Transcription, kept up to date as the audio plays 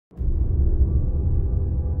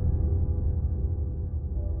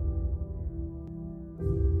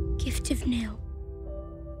of new,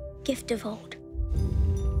 gift of old.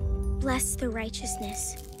 Bless the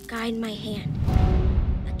righteousness, guide my hand.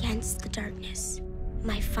 Against the darkness,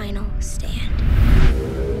 my final stand.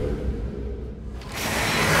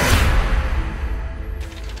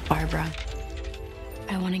 Barbara,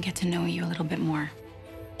 I want to get to know you a little bit more.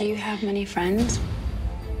 Do you have many friends?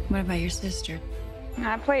 What about your sister?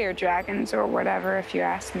 I play your dragons or whatever if you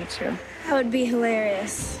ask me to. That would be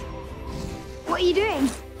hilarious. What are you doing?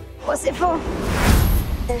 What's it for?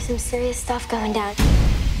 There's some serious stuff going down.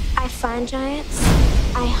 I find giants.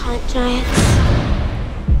 I hunt giants.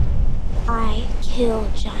 I kill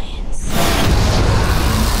giants.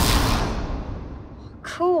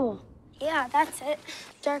 Cool. Yeah, that's it.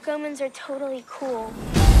 Dark omens are totally cool.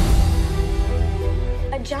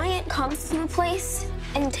 A giant comes to a place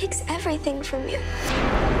and takes everything from you.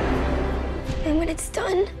 And when it's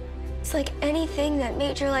done, it's like anything that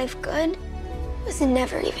made your life good was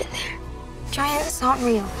never even there. Giants aren't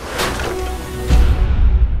real.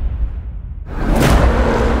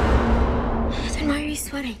 Then why are you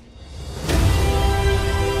sweating?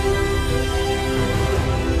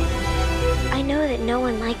 I know that no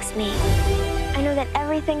one likes me. I know that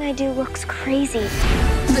everything I do looks crazy.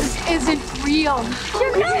 This isn't real.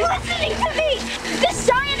 You're not listening to me! This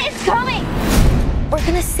giant is coming! We're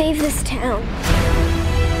gonna save this town.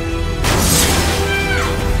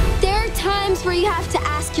 There are times where you have to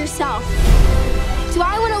ask yourself, do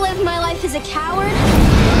I want to live my life as a coward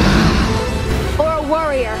or a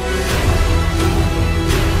warrior?